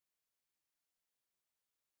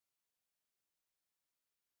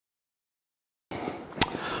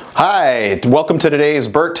Hi, welcome to today's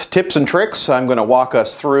BIRT tips and tricks. I'm going to walk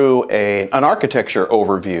us through an architecture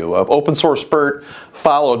overview of Open Source BIRT,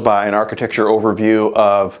 followed by an architecture overview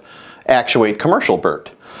of Actuate Commercial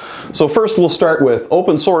BIRT. So first we'll start with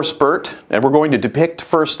Open Source BIRT, and we're going to depict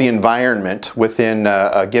first the environment within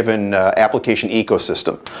a given application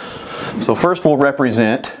ecosystem. So first we'll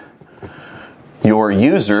represent your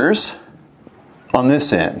users on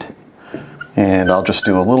this end. And I'll just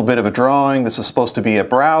do a little bit of a drawing. This is supposed to be a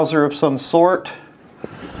browser of some sort.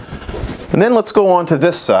 And then let's go on to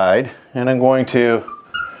this side, and I'm going to,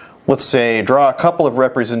 let's say, draw a couple of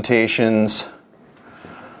representations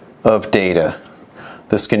of data.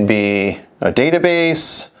 This can be a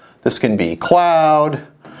database, this can be cloud,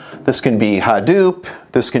 this can be Hadoop,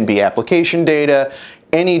 this can be application data,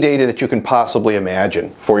 any data that you can possibly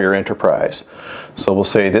imagine for your enterprise. So we'll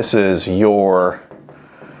say this is your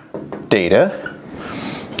data.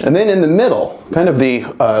 And then in the middle, kind of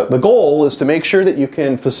the goal is to make sure that you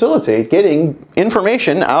can facilitate getting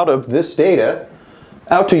information out of this data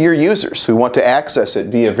out to your users who want to access it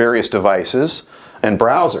via various devices and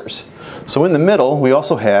browsers. So in the middle, we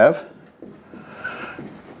also have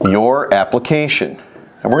your application.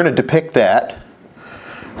 And we're going to depict that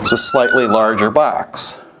as a slightly larger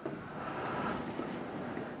box.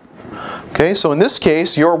 Okay, so in this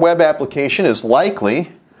case, your web application is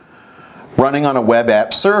likely running on a web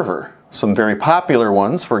app server. Some very popular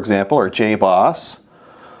ones, for example, are JBoss,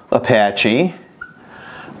 Apache,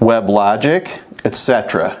 WebLogic,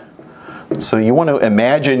 etc. So you want to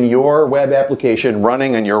imagine your web application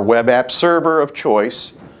running on your web app server of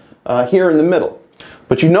choice here in the middle.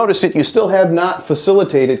 But you notice that you still have not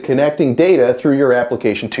facilitated connecting data through your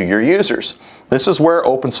application to your users. This is where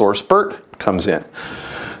Open Source BIRT comes in.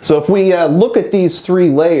 So if we look at these three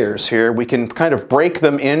layers here, we can kind of break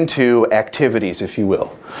them into activities, if you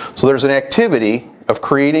will. So there's an activity of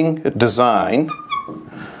creating a design.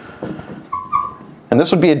 And this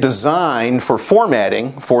would be a design for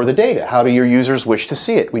formatting for the data. How do your users wish to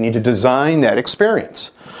see it? We need to design that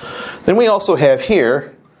experience. Then we also have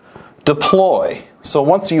here deploy. So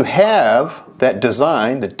once you have that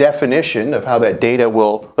design, the definition of how that data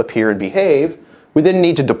will appear and behave, we then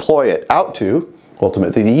need to deploy it out to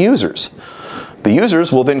ultimately the users. The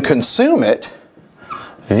users will then consume it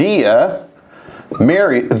via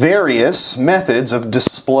various methods of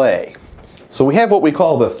display. So we have what we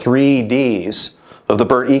call the 3 Ds of the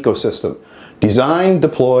BIRT ecosystem: design,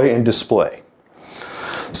 deploy, and display.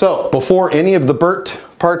 So before any of the BIRT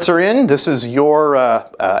parts are in, this is your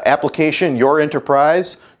application, your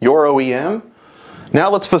enterprise, your OEM. Now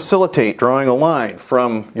let's facilitate drawing a line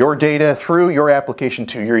from your data through your application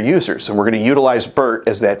to your users, and we're going to utilize BIRT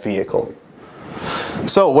as that vehicle.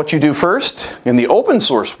 So what you do first in the open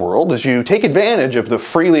source world is you take advantage of the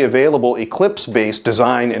freely available Eclipse-based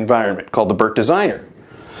design environment called the BIRT Designer.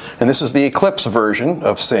 And this is the Eclipse version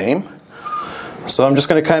of same. So I'm just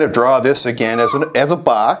going to kind of draw this again as a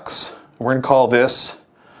box. We're going to call this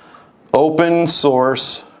Open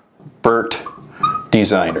Source BIRT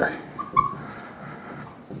Designer.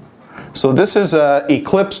 So this is an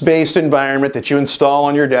Eclipse-based environment that you install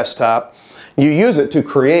on your desktop. You use it to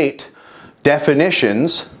create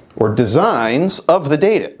definitions or designs of the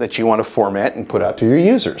data that you want to format and put out to your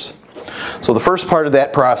users. So the first part of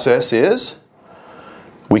that process is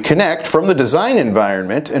we connect from the design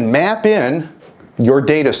environment and map in your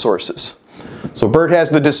data sources. So BIRT has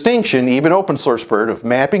the distinction, even open source BIRT, of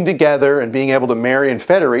mapping together and being able to marry and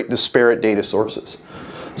federate disparate data sources.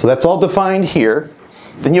 So that's all defined here.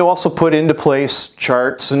 Then you also put into place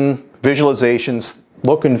charts and visualizations,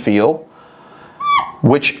 look and feel,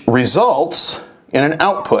 which results in an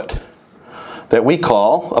output that we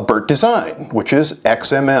call a BIRT design, which is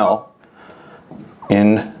XML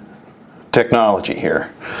in technology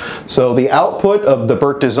here. So the output of the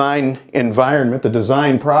BIRT design environment, the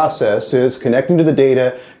design process, is connecting to the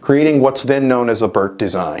data, creating what's then known as a BIRT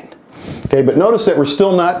design. Okay, but notice that we're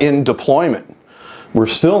still not in deployment. We're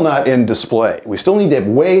still not in display. We still need a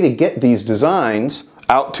way to get these designs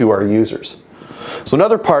out to our users. So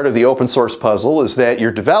another part of the open source puzzle is that your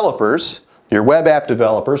developers, your web app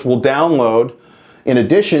developers, will download, in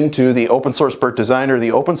addition to the Open Source BIRT Designer,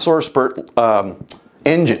 the Open Source BIRT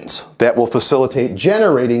engines that will facilitate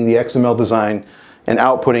generating the XML design and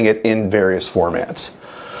outputting it in various formats.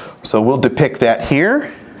 So we'll depict that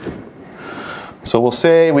here. So we'll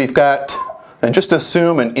say we've got, and just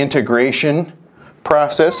assume an integration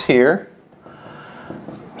process here.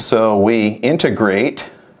 So we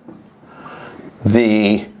integrate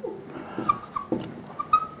the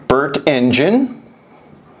BIRT engine.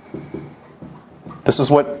 This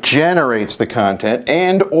is what generates the content,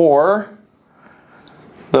 and or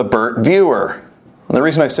the BIRT viewer. And the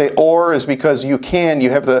reason I say or is because you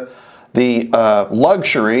have the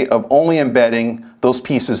luxury of only embedding those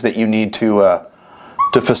pieces that you need to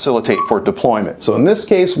facilitate for deployment. So in this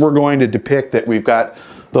case, we're going to depict that we've got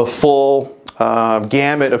the full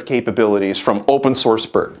gamut of capabilities from Open Source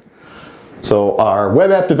BIRT. So our web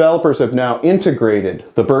app developers have now integrated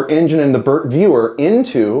the BIRT engine and the BIRT viewer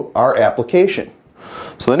into our application.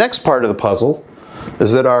 So the next part of the puzzle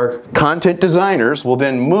is that our content designers will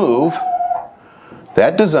then move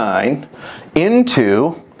that design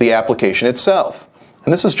into the application itself.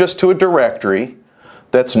 And this is just to a directory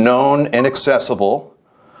that's known and accessible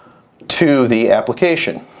to the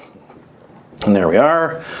application. And there we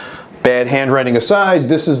are. Bad handwriting aside,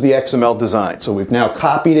 this is the XML design. So we've now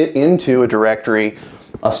copied it into a directory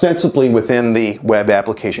ostensibly within the web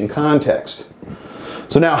application context.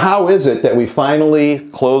 So now how is it that we finally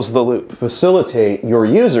close the loop, facilitate your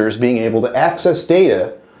users being able to access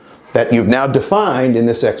data that you've now defined in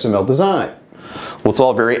this XML design? Well, it's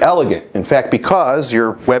all very elegant. In fact, because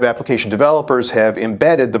your web application developers have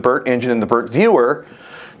embedded the BIRT engine and the BIRT viewer,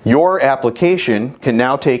 your application can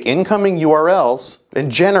now take incoming URLs and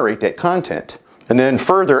generate that content, and then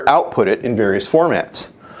further output it in various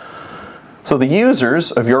formats. So the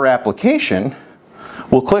users of your application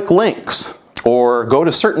will click links or go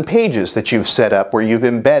to certain pages that you've set up where you've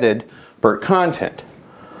embedded BIRT content.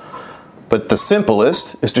 But the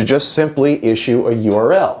simplest is to just simply issue a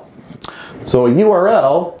URL. So a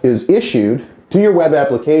URL is issued to your web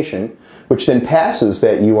application, which then passes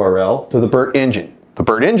that URL to the BIRT engine. The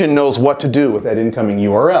BIRT engine knows what to do with that incoming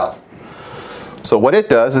URL. So what it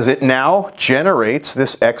does is it now generates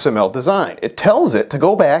this XML design. It tells it to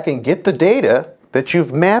go back and get the data that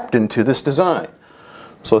you've mapped into this design.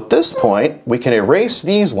 So at this point, we can erase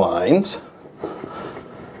these lines,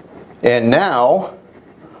 and now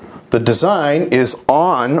the design is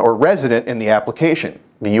on or resident in the application.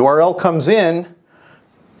 The URL comes in,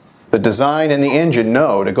 the design and the engine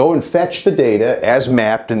know to go and fetch the data as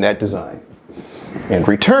mapped in that design and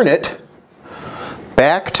return it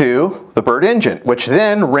back to the BIRT engine, which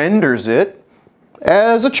then renders it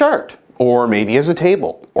as a chart, or maybe as a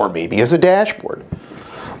table, or maybe as a dashboard.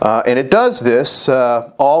 And it does this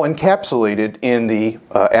all encapsulated in the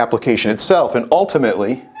application itself, and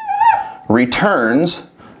ultimately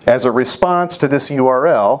returns, as a response to this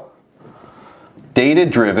URL,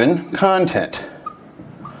 data-driven content.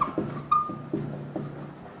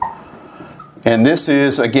 And this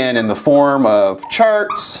is, again, in the form of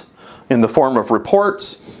charts, in the form of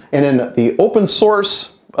reports, and in the open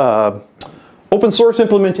source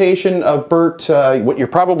implementation of BIRT, what you're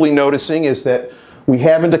probably noticing is that we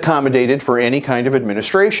haven't accommodated for any kind of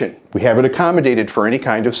administration. We haven't accommodated for any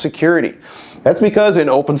kind of security. That's because in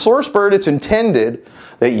Open Source BIRT, it's intended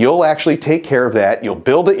that you'll actually take care of that, you'll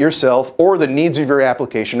build it yourself, or the needs of your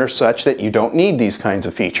application are such that you don't need these kinds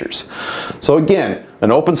of features. So again,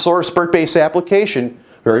 an open source BIRT-based application,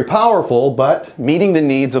 very powerful, but meeting the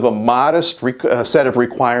needs of a modest set of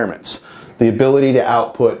requirements. The ability to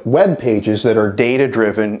output web pages that are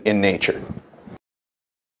data-driven in nature.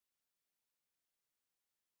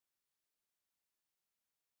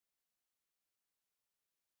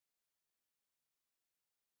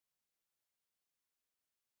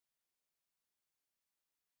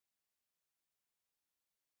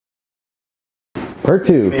 Part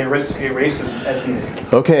two. Erase as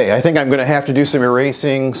needed. Okay, I think I'm going to have to do some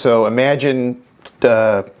erasing. So imagine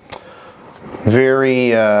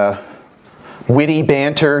very witty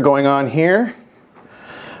banter going on here.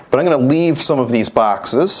 But I'm going to leave some of these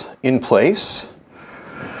boxes in place.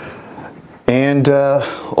 And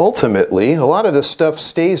ultimately, a lot of this stuff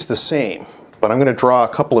stays the same. But I'm going to draw a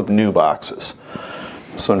couple of new boxes.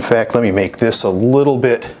 So in fact, let me make this a little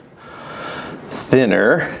bit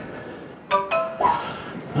thinner.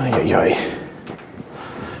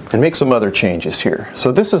 And make some other changes here.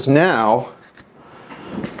 So this is now,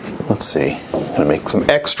 let's see, I'm going to make some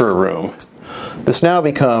extra room. This now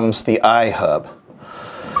becomes the iHub.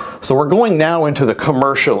 So we're going now into the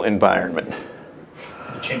commercial environment.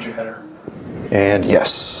 Change your header. And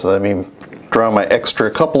yes, let me draw my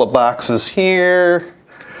extra couple of boxes here.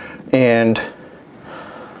 And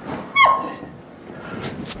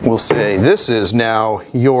we'll say this is now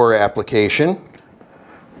your application.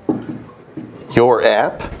 Your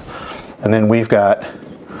app, and then we've got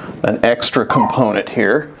an extra component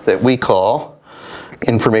here that we call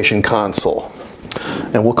Information Console,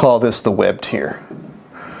 and we'll call this the web tier.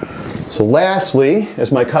 So lastly,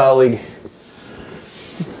 as my colleague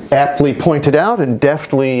aptly pointed out and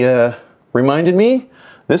deftly reminded me,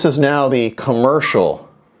 this is now the commercial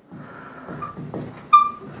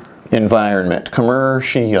environment.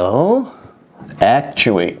 Commercial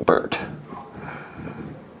actuate BIRT.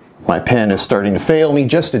 My pen is starting to fail me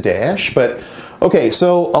just a dash, but okay,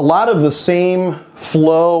 so a lot of the same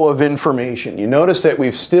flow of information. You notice that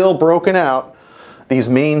we've still broken out these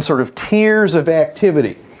main sort of tiers of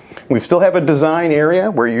activity. We still have a design area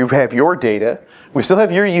where you have your data. We still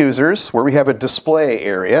have your users where we have a display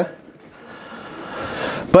area.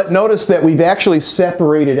 But notice that we've actually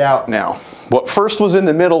separated out now. What first was in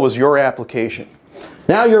the middle was your application.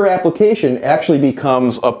 Now your application actually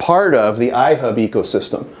becomes a part of the iHub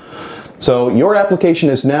ecosystem. So your application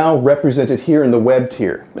is now represented here in the web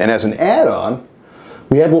tier. And as an add-on,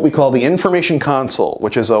 we have what we call the information console,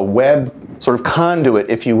 which is a web sort of conduit,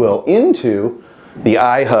 if you will, into the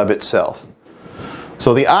iHub itself.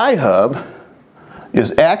 So the iHub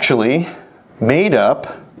is actually made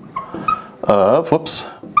up of,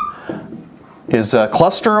 is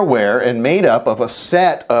cluster aware and made up of a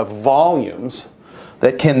set of volumes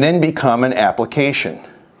that can then become an application.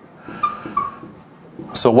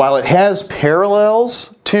 So while it has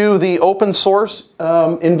parallels to the open source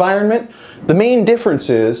environment, the main difference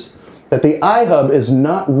is that the iHub is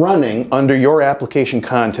not running under your application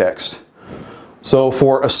context. So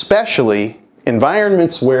for especially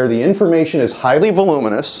environments where the information is highly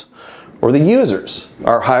voluminous or the users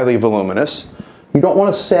are highly voluminous, you don't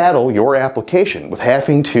want to saddle your application with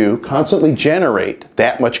having to constantly generate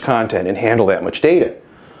that much content and handle that much data.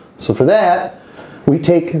 So for that, we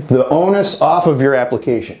take the onus off of your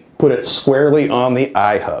application, put it squarely on the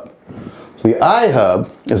iHub. So the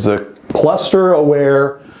iHub is the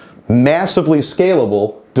cluster-aware, massively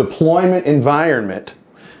scalable deployment environment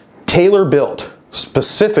tailor-built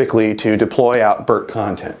specifically to deploy out BIRT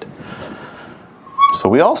content. So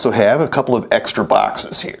we also have a couple of extra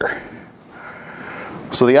boxes here.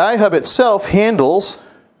 So the iHub itself handles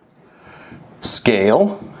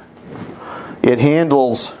scale, it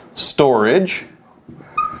handles storage,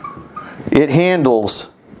 it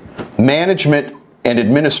handles management and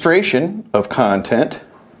administration of content,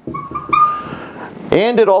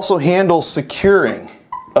 and it also handles securing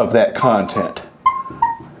of that content.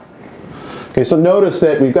 Okay, so notice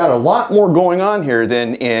that we've got a lot more going on here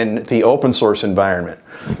than in the open source environment,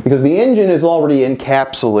 because the engine is already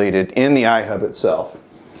encapsulated in the iHub itself.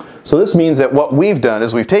 So this means that what we've done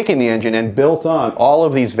is we've taken the engine and built on all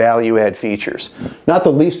of these value-add features, not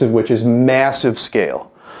the least of which is massive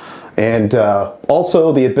scale. And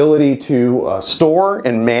also the ability to store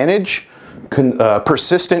and manage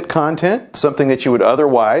persistent content, something that you would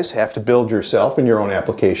otherwise have to build yourself in your own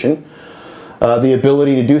application. The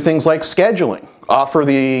ability to do things like scheduling, offer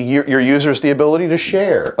your users the ability to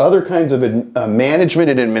share, other kinds of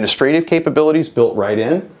management and administrative capabilities built right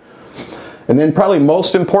in. And then probably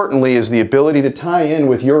most importantly is the ability to tie in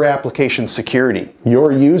with your application security,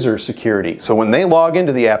 your user security. So when they log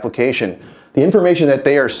into the application, the information that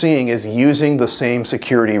they are seeing is using the same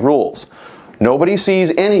security rules. Nobody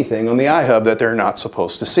sees anything on the iHub that they're not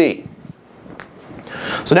supposed to see.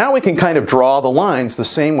 So now we can kind of draw the lines the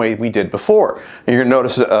same way we did before. And you're going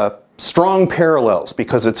to notice strong parallels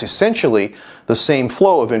because it's essentially the same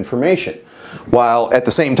flow of information, while at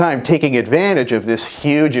the same time taking advantage of this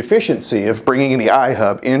huge efficiency of bringing the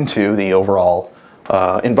iHub into the overall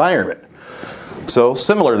environment. So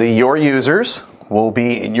similarly, your users will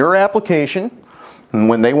be in your application, and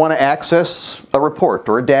when they want to access a report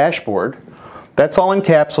or a dashboard, that's all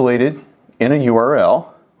encapsulated in a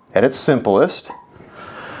URL at its simplest,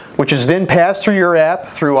 which is then passed through your app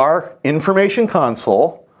through our information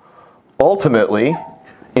console, ultimately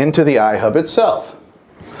into the iHub itself.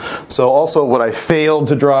 So also what I failed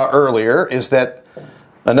to draw earlier is that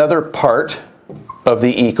another part of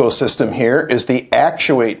the ecosystem here is the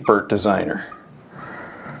Actuate BIRT Designer.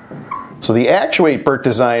 So the Actuate BIRT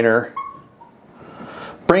Designer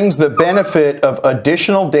brings the benefit of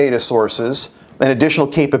additional data sources and additional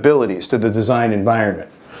capabilities to the design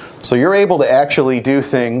environment. So you're able to actually do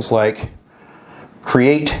things like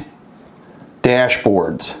create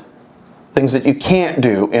dashboards, things that you can't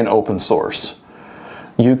do in open source.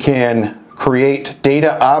 You can create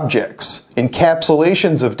data objects,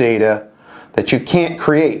 encapsulations of data that you can't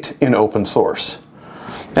create in open source.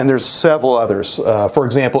 And there's several others. For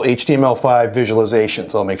example, HTML5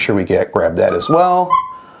 visualizations. I'll make sure we grab that as well.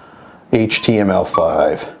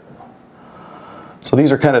 HTML5. So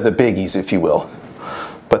these are kind of the biggies, if you will.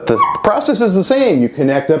 But the process is the same. You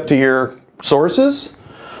connect up to your sources.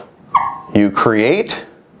 You create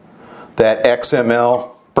that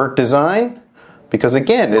XML BIRT design. Because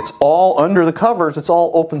again, it's all under the covers. It's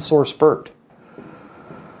all open source BIRT.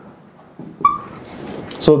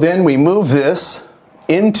 So then we move this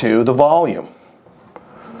into the volume.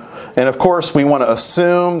 And of course, we want to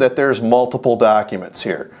assume that there's multiple documents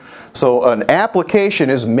here. So an application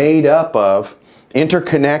is made up of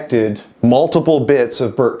interconnected multiple bits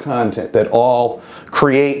of BIRT content that all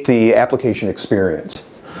create the application experience.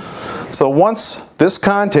 So once this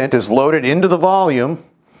content is loaded into the volume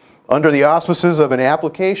under the auspices of an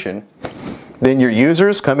application, then your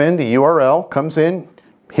users come in, the URL comes in,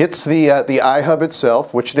 hits the iHub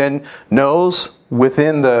itself, which then knows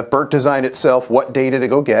within the BIRT design itself what data to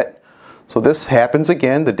go get. So this happens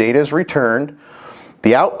again, the data is returned.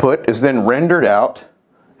 The output is then rendered out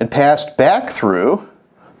and passed back through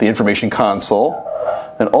the information console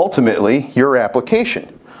and ultimately your application.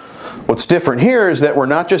 What's different here is that we're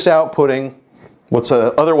not just outputting what's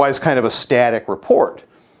otherwise kind of a static report.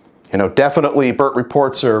 You know, definitely BIRT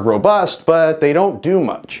reports are robust, but they don't do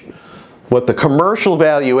much. What the commercial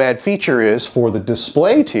value add feature is for the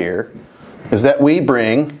display tier is that we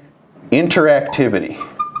bring interactivity.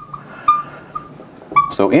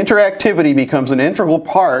 So interactivity becomes an integral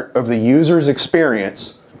part of the user's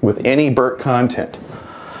experience with any BIRT content.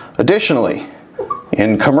 Additionally,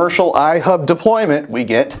 in commercial iHub deployment, we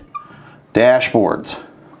get dashboards.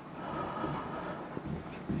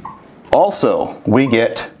 Also, we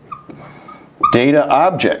get data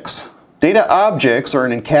objects. Data objects are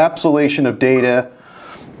an encapsulation of data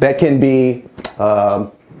that can be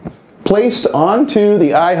placed onto the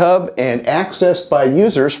iHub and accessed by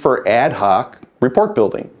users for ad hoc report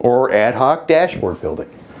building or ad hoc dashboard building.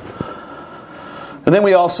 And then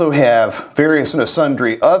we also have various and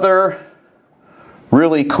sundry other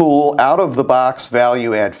really cool out-of-the-box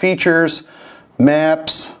value add features,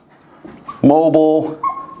 maps, mobile,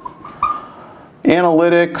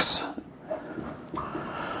 analytics,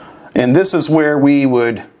 and this is where we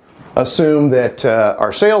would assume that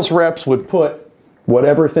our sales reps would put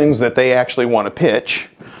whatever things that they actually want to pitch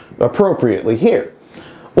appropriately here,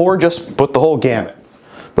 or just put the whole gamut.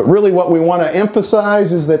 But really what we want to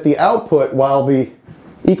emphasize is that the output, while the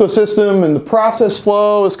ecosystem and the process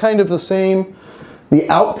flow is kind of the same, the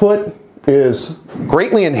output is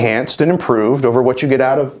greatly enhanced and improved over what you get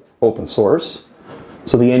out of open source.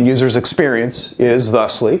 So the end user's experience is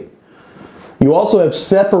thusly. You also have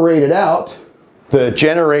separated out the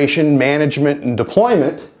generation, management, and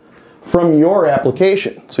deployment from your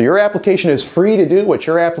application. So your application is free to do what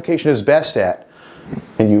your application is best at.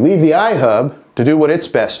 And you leave the iHub to do what it's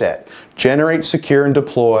best at. Generate, secure, and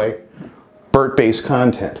deploy BIRT-based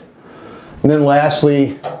content. And then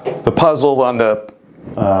lastly, the puzzle on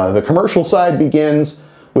the commercial side begins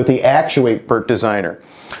with the Actuate BIRT Designer.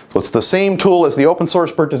 So it's the same tool as the open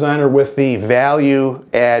source BIRT Designer with the value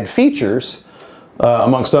add features,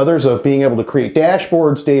 amongst others, of being able to create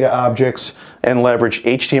dashboards, data objects, and leverage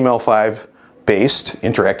HTML5-based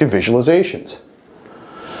interactive visualizations.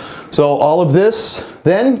 So all of this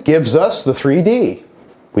then gives us the 3D.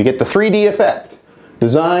 We get the 3D effect: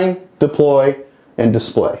 design, deploy, and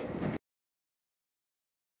display.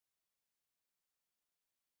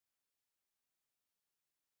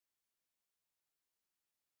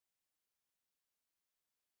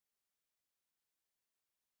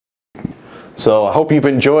 So I hope you've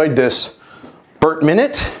enjoyed this BIRT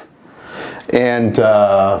Minute, and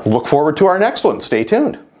look forward to our next one. Stay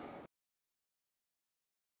tuned.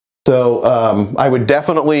 So I would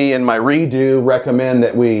definitely, in my redo, recommend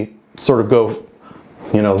that we sort of go,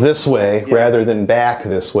 you know, this way rather than back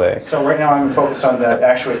this way. So right now I'm focused on that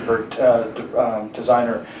Actuate BIRT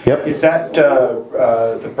Designer. Yep. Is that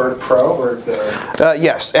the BIRT Pro or the?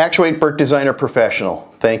 Yes, Actuate BIRT Designer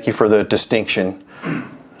Professional. Thank you for the distinction.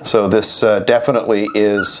 So this definitely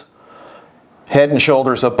is head and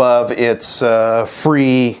shoulders above its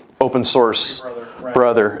free open source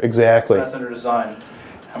brother. Exactly. So that's under design.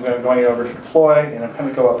 I'm going over to deploy, and I'm going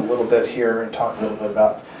to go up a little bit here and talk a little bit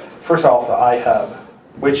about, first off, the iHub,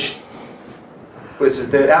 which was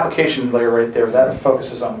the application layer right there. That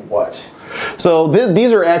focuses on what? So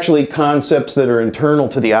these are actually concepts that are internal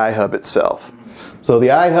to the iHub itself. So the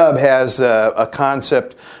iHub has a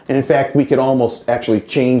concept, and in fact we could almost actually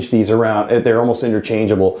change these around. They're almost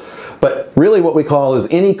interchangeable. But really what we call is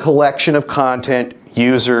any collection of content,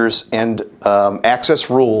 users, and access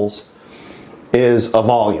rules is a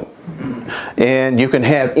volume. And you can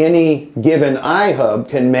have any given iHub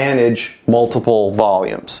can manage multiple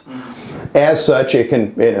volumes. As such, it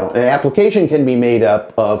can, you know, an application can be made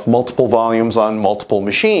up of multiple volumes on multiple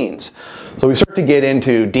machines. So we start to get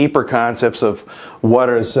into deeper concepts of what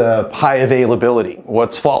is high availability,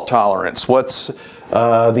 what's fault tolerance, what's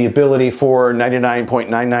the ability for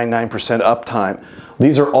 99.999% uptime.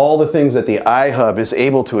 These are all the things that the iHub is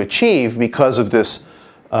able to achieve because of this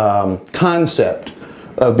concept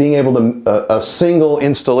of being able to, a single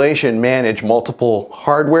installation, manage multiple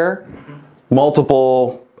hardware,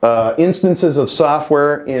 multiple instances of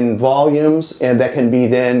software in volumes, and that can be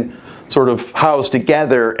then sort of housed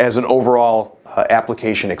together as an overall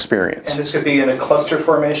application experience. And this could be in a cluster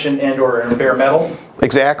formation and or in bare metal?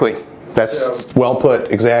 Exactly. That's well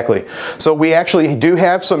put, exactly. So we actually do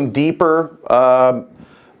have some deeper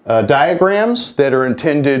diagrams that are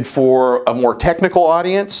intended for a more technical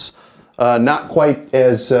audience, not quite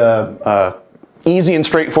as easy and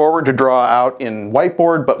straightforward to draw out in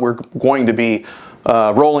whiteboard, but we're going to be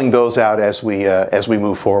rolling those out as we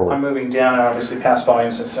move forward. I'm moving down and obviously past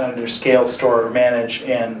volumes and under scale, store, manage,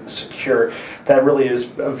 and secure. That really is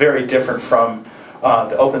very different from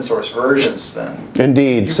the open source versions then.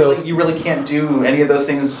 Indeed. You really can't do any of those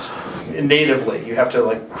things natively. You have to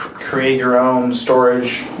like create your own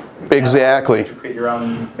storage. Exactly. To create your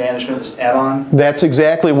own management add-on. That's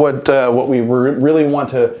exactly what we really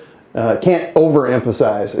want to can't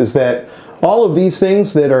overemphasize, is that all of these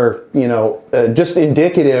things that are, you know, just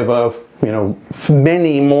indicative of, you know,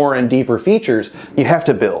 many more and deeper features, you have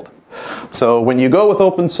to build. So when you go with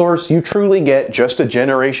open source, you truly get just a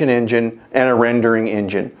generation engine and a rendering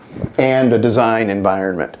engine and a design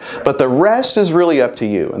environment. But the rest is really up to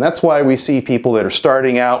you. And that's why we see people that are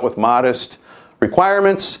starting out with modest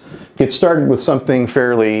requirements get started with something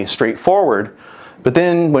fairly straightforward. But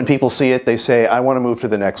then when people see it, they say, I want to move to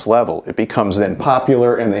the next level. It becomes then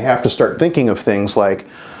popular, and they have to start thinking of things like,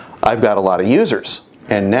 I've got a lot of users,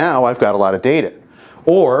 and now I've got a lot of data.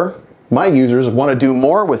 Or my users want to do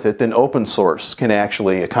more with it than open source can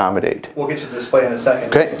actually accommodate. We'll get to the display in a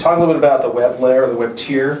second. Okay. Talk a little bit about the web layer, the web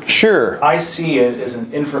tier. Sure. I see it as an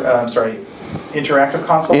interactive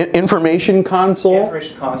console. Information console.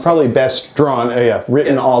 Information console. Probably best drawn,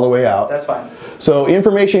 written all the way out. That's fine. So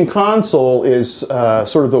information console is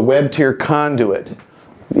sort of the web tier conduit.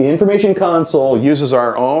 The information console uses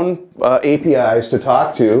our own APIs to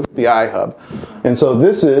talk to the iHub. And so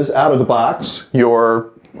this is, out of the box,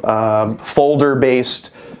 your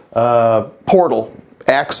folder-based portal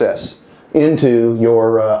access into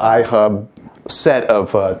your iHub set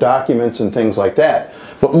of documents and things like that.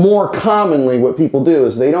 But more commonly, what people do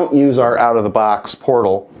is they don't use our out-of-the-box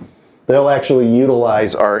portal. They'll actually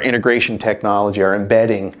utilize our integration technology, our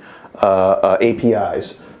embedding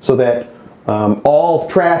APIs, so that all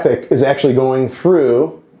traffic is actually going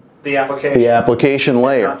through the application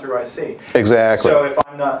layer, not through IC. Exactly. So if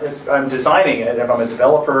I'm designing it, if I'm a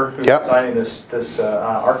developer who's designing this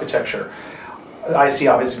architecture, IC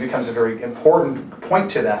obviously becomes a very important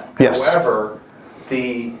point to that. Yes. However,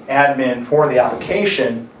 the admin for the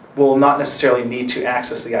application will not necessarily need to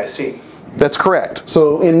access the IC. That's correct.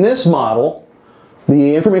 So in this model,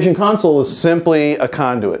 the information console is simply a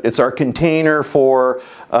conduit. It's our container for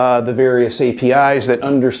the various APIs that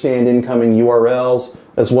understand incoming URLs,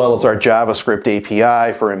 as well as our JavaScript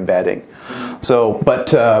API for embedding. So,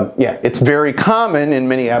 but yeah, it's very common in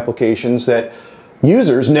many applications that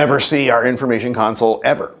users never see our information console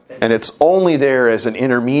ever. And it's only there as an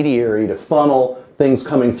intermediary to funnel things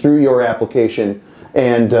coming through your application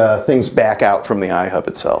and things back out from the iHub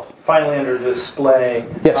itself. Finally, under display,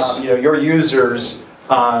 yes. Your users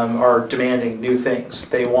are demanding new things.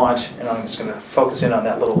 They want, and I'm just going to focus in on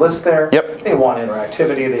that little list there. Yep. They want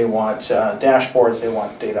interactivity. They want dashboards. They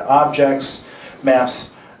want data objects,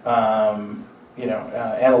 maps,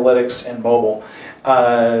 analytics, and mobile.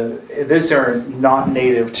 These are not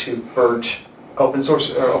native to BIRT. Open source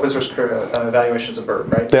evaluations of BIRT,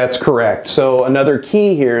 right? That's correct. So another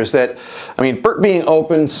key here is that, I mean, BIRT being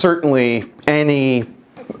open, certainly any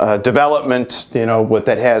development,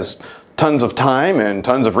 that has tons of time and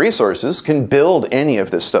tons of resources can build any of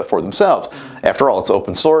this stuff for themselves. After all, it's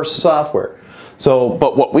open source software. So,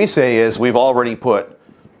 but what we say is we've already put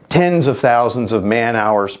tens of thousands of man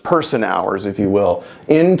hours, person hours, if you will,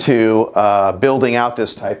 into building out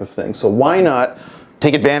this type of thing. So why not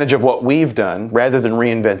take advantage of what we've done rather than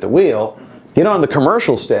reinvent the wheel, get on the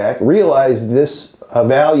commercial stack, realize this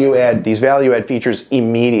these value add features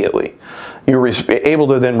immediately. You're able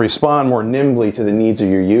to then respond more nimbly to the needs of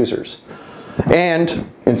your users. And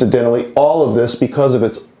incidentally, all of this, because of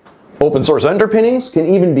its open source underpinnings, can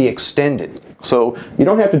even be extended. So you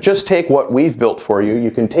don't have to just take what we've built for you. You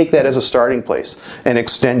can take that as a starting place and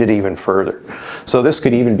extend it even further. So this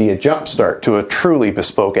could even be a jump start to a truly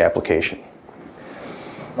bespoke application.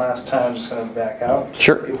 Last time, I'm just going to back out.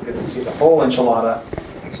 Sure. So people get to see the whole enchilada.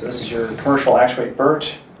 So this is your commercial Actuate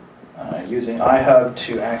BIRT using iHub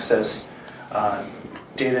to access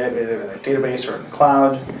data, either in a database or in the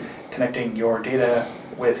cloud, connecting your data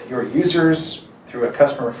with your users through a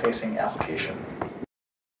customer-facing application.